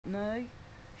No,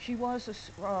 she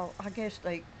was I guess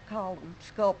they call them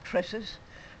sculptresses,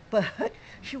 but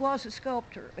she was a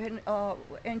sculptor,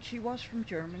 and she was from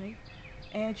Germany,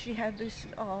 and she had this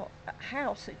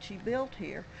house that she built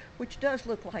here, which does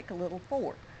look like a little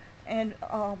fort, and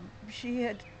she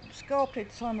had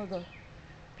sculpted some of the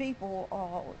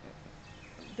people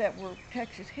that were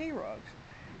Texas heroes,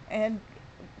 and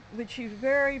but she was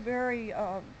very, very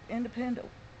independent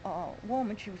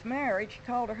woman. She was married. She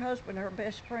called her husband her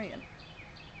best friend,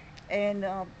 and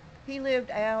he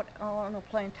lived out on a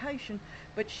plantation.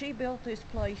 But she built this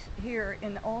place here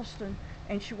in Austin,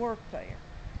 and she worked there.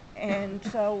 And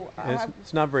so And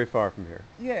it's not very far from here.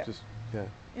 yeah, Just yeah.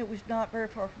 it was not very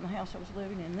far from the house I was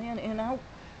living in then. And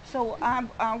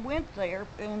I went there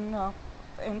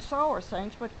and saw her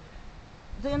things, but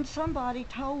then somebody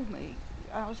told me,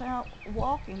 I was out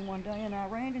walking one day and I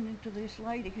ran into this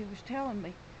lady who was telling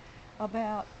me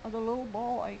about the little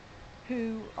boy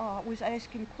who was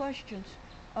asking questions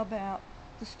about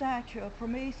the statue of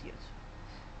Prometheus.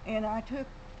 And I took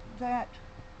that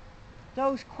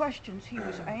those questions he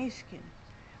was asking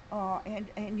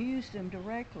and used them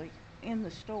directly in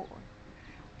the story.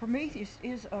 Prometheus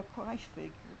is a Christ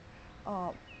figure,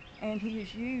 uh, and he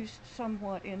is used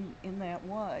somewhat in that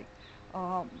way.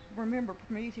 Remember,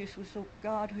 Prometheus was the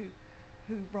god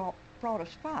who brought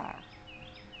us fire,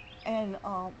 and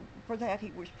for that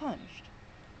he was punished.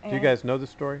 Do you And guys know the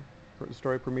story? The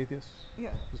story of Prometheus?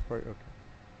 yeah, This part? Okay.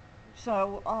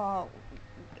 so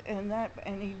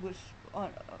and he was,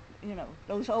 you know,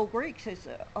 those old Greeks, as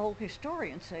the old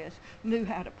historian says, knew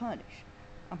how to punish.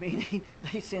 I mean,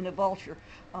 they sent a vulture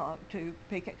to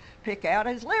pick out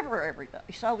his liver every day.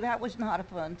 So that was not a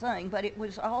fun thing. But it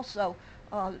was also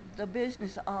the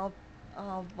business of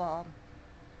uh,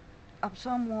 of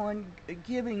someone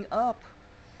giving up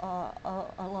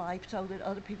a life so that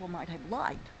other people might have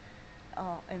light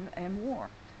and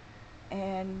warmth.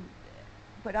 And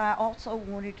but I also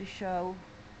wanted to show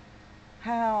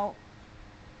how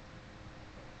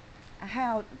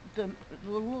how the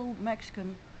little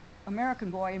Mexican American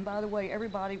boy, and by the way,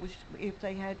 everybody was, if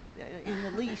they had in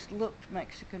the least looked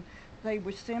Mexican, they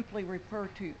were simply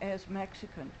referred to as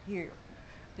Mexican here.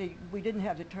 We didn't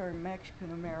have the term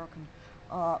Mexican American.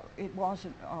 It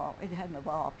wasn't. It hadn't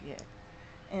evolved yet.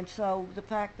 And so the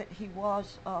fact that he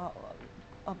was a,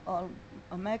 a,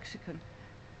 a Mexican,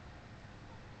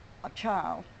 a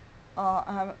child,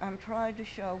 I'm trying to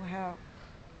show how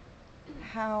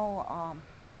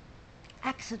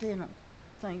accidental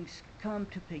things come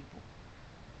to people.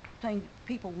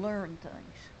 People learn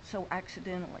things so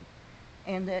accidentally,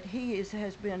 and that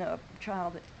has been a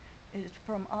child that is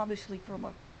from obviously from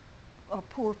a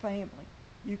poor family.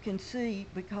 You can see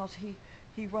because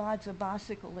he rides a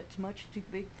bicycle that's much too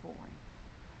big for him,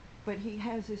 but he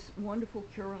has this wonderful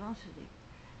curiosity,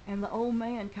 and the old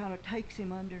man kind of takes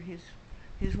him under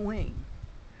his wing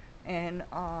and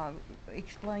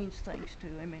explains things to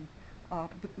him and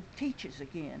teaches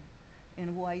again in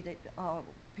a way that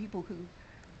people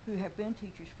who have been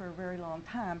teachers for a very long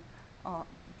time uh,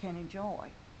 can enjoy.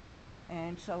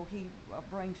 And so he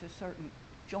brings a certain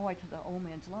joy to the old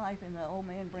man's life, and the old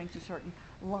man brings a certain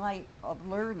light of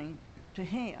learning to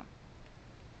him.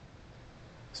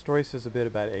 The story says a bit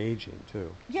about aging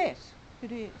too. Yes,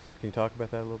 it is. Can you talk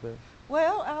about that a little bit?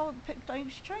 Well,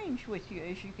 things change with you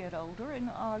as you get older, and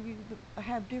you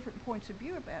have different points of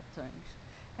view about things,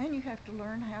 and you have to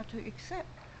learn how to accept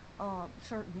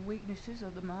certain weaknesses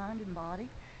of the mind and body.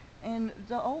 And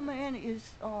the old man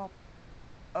is uh,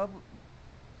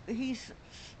 he's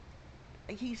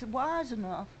he's wise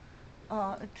enough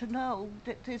to know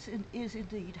that is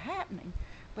indeed happening,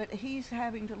 but he's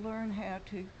having to learn how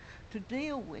to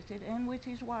deal with it and with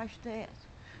his wife's death.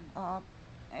 Uh,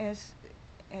 as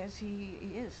as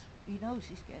he knows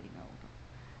he's getting older,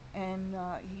 and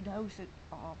he knows that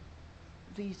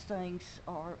these things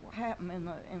are happen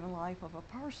in the life of a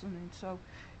person, and so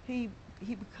he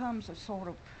he becomes a sort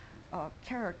of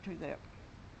character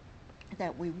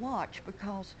that we watch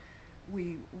because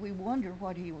we wonder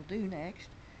what he will do next.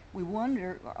 We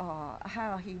wonder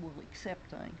how he will accept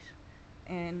things,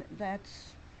 and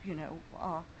that's, you know,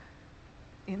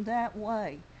 in that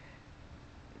way.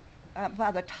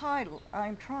 By the title,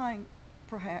 I'm trying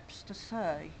perhaps to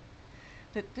say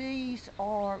that these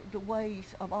are the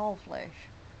ways of all flesh,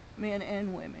 men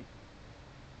and women.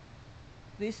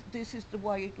 This is the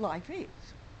way life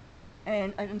is,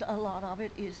 and a lot of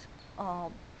it is uh,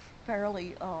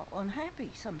 fairly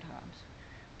unhappy sometimes.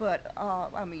 But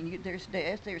I mean, there's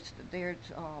death, there's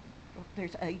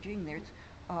aging, there's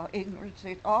ignorance,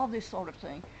 there's all this sort of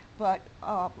thing. But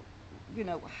you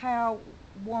know how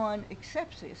one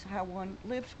accepts this, how one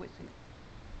lives with it.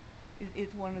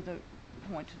 is one of the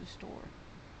points of the story.